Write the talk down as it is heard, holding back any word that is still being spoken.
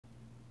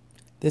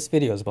This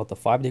video is about the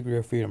 5 degree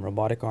of freedom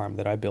robotic arm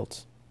that I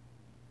built.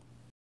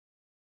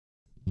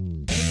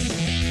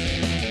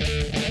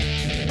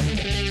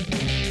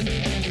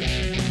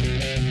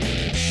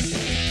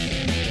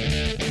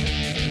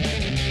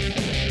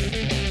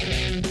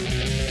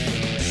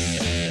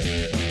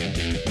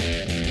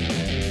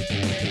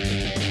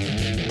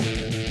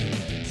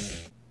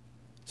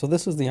 So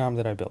this is the arm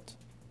that I built.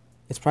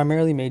 It's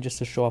primarily made just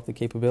to show off the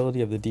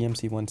capability of the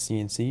DMC1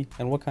 CNC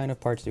and what kind of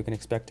parts you can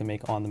expect to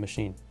make on the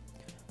machine.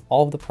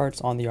 All of the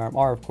parts on the arm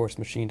are of course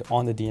machined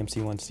on the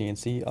DMC1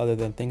 CNC, other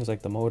than things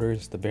like the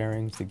motors, the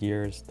bearings, the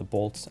gears, the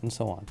bolts, and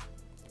so on.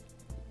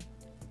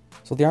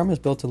 So the arm is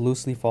built to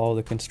loosely follow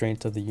the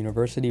constraints of the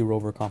University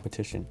Rover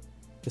competition.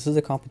 This is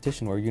a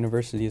competition where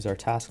universities are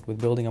tasked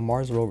with building a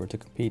Mars rover to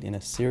compete in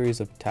a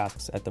series of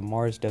tasks at the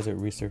Mars Desert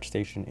Research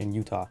Station in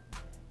Utah.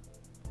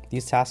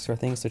 These tasks are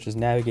things such as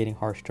navigating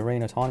harsh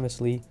terrain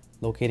autonomously,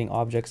 locating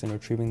objects and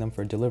retrieving them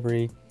for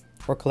delivery,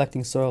 or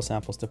collecting soil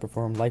samples to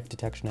perform life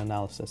detection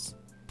analysis.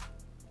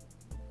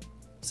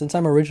 Since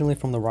I'm originally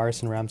from the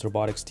Ryerson Rams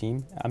robotics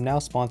team, I'm now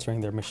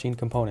sponsoring their machine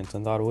components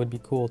and thought it would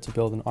be cool to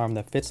build an arm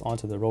that fits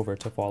onto the rover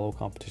to follow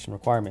competition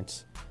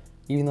requirements,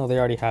 even though they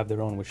already have their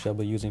own which they'll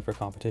be using for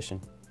competition.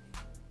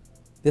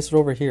 This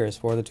rover here is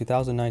for the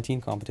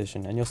 2019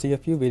 competition, and you'll see a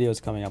few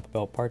videos coming up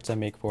about parts I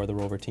make for the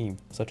rover team,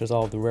 such as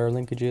all of the rare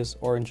linkages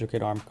or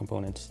intricate arm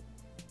components.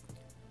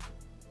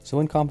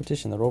 So in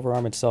competition, the rover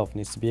arm itself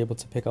needs to be able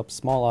to pick up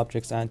small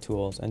objects and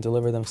tools and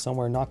deliver them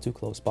somewhere not too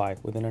close by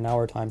within an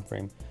hour time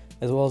frame,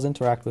 as well as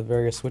interact with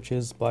various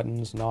switches,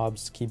 buttons,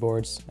 knobs,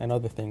 keyboards, and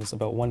other things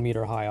about 1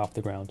 meter high off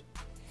the ground.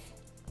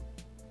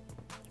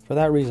 For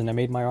that reason, I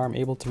made my arm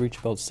able to reach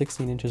about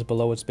 16 inches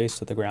below its base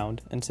to the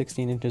ground and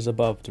 16 inches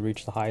above to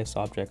reach the highest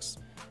objects,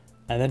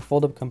 and then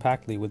fold up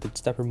compactly with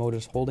its stepper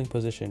motors holding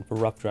position for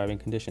rough driving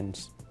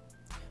conditions.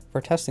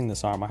 For testing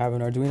this arm, I have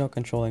an Arduino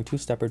controlling 2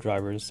 stepper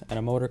drivers and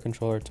a motor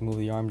controller to move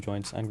the arm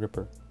joints and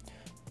gripper.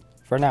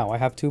 For now, I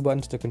have 2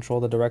 buttons to control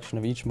the direction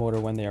of each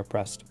motor when they are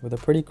pressed, with a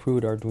pretty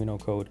crude Arduino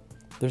code.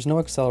 There's no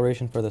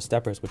acceleration for the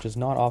steppers, which is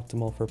not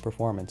optimal for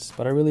performance,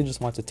 but I really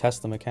just want to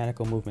test the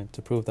mechanical movement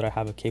to prove that I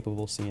have a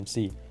capable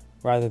CNC,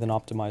 rather than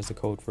optimize the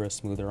code for a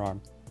smoother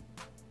arm.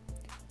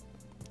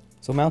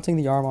 So mounting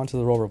the arm onto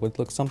the rover would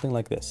look something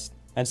like this,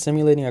 and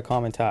simulating a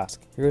common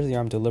task, here's the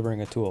arm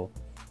delivering a tool.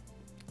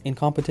 In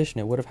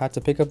competition, it would have had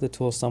to pick up the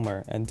tool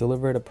somewhere and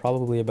deliver it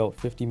probably about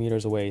 50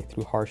 meters away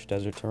through harsh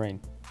desert terrain.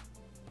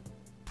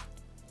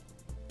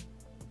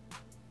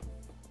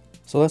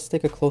 So let's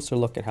take a closer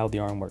look at how the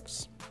arm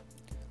works.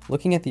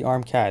 Looking at the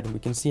arm CAD, we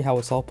can see how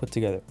it's all put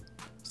together.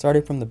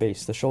 Starting from the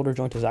base, the shoulder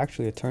joint is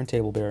actually a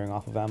turntable bearing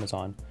off of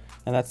Amazon,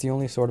 and that's the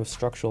only sort of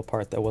structural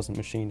part that wasn't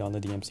machined on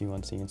the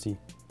DMC1 CNC.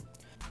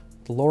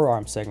 The lower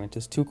arm segment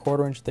is 2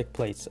 1/4-inch thick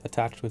plates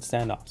attached with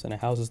standoffs, and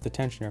it houses the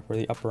tensioner for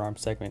the upper arm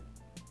segment.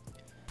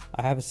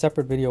 I have a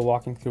separate video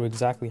walking through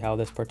exactly how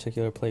this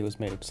particular plate was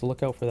made, so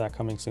look out for that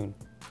coming soon.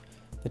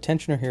 The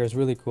tensioner here is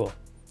really cool.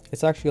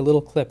 It's actually a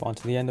little clip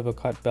onto the end of a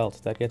cut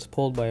belt that gets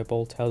pulled by a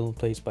bolt held in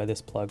place by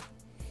this plug.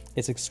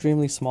 It's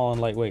extremely small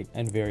and lightweight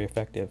and very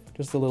effective,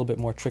 just a little bit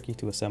more tricky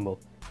to assemble.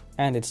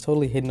 And it's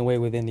totally hidden away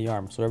within the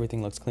arm, so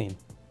everything looks clean.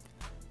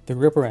 The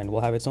gripper end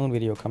will have its own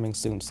video coming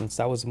soon, since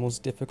that was the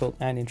most difficult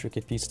and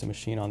intricate piece to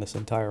machine on this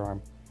entire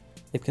arm.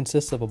 It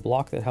consists of a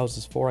block that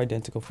houses 4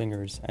 identical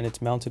fingers, and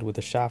it's mounted with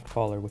a shaft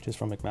collar which is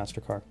from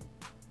McMaster-Carr.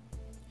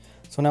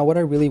 So now what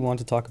I really want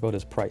to talk about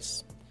is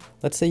price.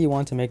 Let's say you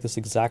want to make this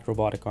exact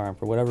robotic arm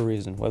for whatever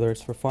reason, whether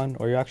it's for fun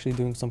or you're actually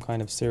doing some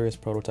kind of serious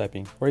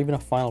prototyping, or even a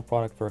final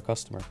product for a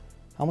customer.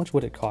 How much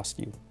would it cost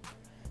you?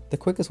 The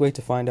quickest way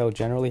to find out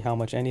generally how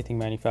much anything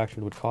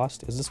manufactured would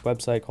cost is this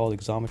website called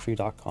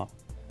exometry.com.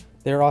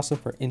 They're awesome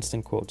for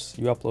instant quotes.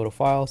 You upload a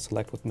file,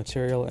 select what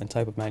material and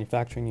type of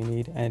manufacturing you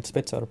need, and it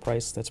spits out a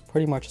price that's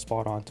pretty much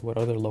spot on to what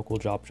other local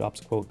job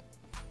shops quote.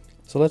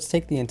 So let's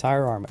take the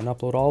entire arm and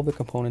upload all of the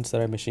components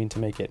that I machined to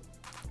make it.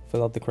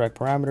 Fill out the correct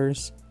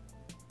parameters,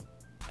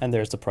 and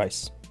there's the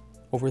price.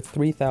 Over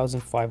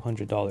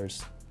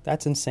 $3,500.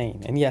 That's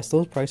insane. And yes,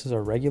 those prices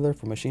are regular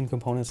for machine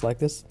components like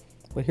this,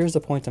 but here's the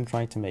point I'm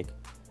trying to make.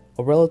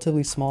 A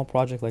relatively small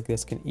project like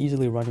this can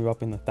easily run you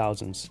up in the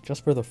thousands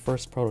just for the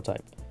first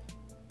prototype.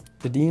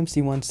 The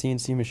DMC1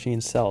 CNC machine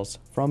sells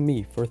from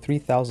me for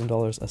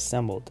 $3,000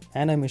 assembled,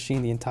 and I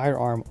machined the entire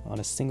arm on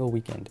a single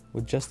weekend.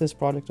 With just this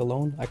project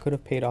alone, I could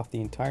have paid off the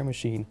entire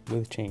machine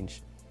with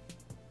change.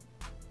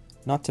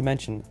 Not to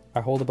mention,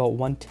 I hold about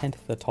 1/10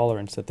 the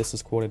tolerance that this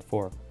is quoted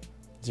for,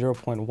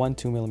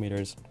 0.12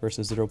 millimeters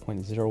versus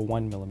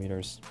 0.01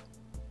 millimeters.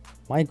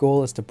 My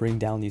goal is to bring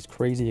down these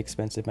crazy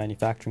expensive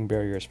manufacturing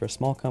barriers for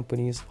small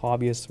companies,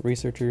 hobbyists,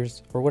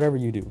 researchers, or whatever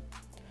you do.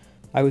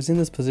 I was in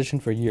this position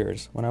for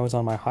years when I was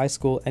on my high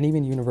school and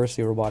even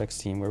university robotics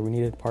team, where we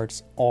needed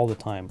parts all the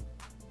time.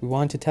 We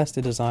wanted to test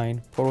a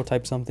design,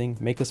 prototype something,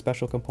 make a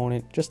special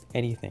component, just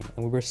anything,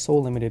 and we were so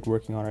limited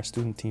working on our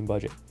student team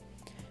budget.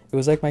 It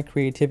was like my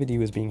creativity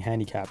was being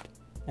handicapped,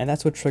 and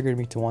that's what triggered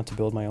me to want to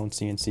build my own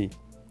CNC.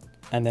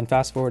 And then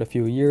fast forward a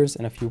few years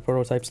and a few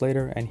prototypes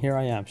later, and here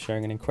I am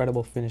sharing an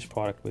incredible finished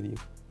product with you.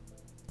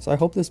 So I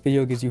hope this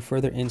video gives you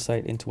further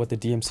insight into what the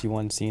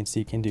DMC1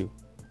 CNC can do.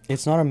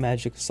 It's not a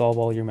magic solve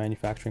all your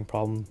manufacturing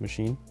problems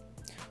machine,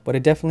 but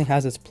it definitely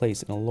has its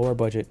place in a lower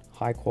budget,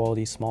 high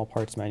quality, small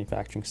parts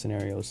manufacturing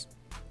scenarios.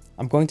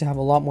 I'm going to have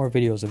a lot more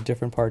videos of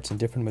different parts and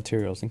different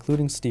materials,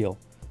 including steel,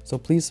 so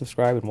please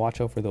subscribe and watch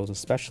out for those,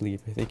 especially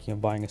if you're thinking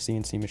of buying a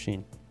CNC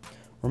machine.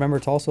 Remember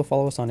to also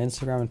follow us on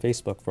Instagram and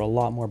Facebook for a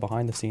lot more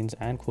behind the scenes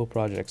and cool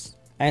projects,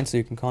 and so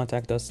you can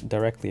contact us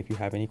directly if you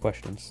have any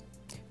questions.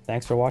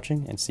 Thanks for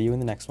watching, and see you in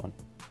the next one.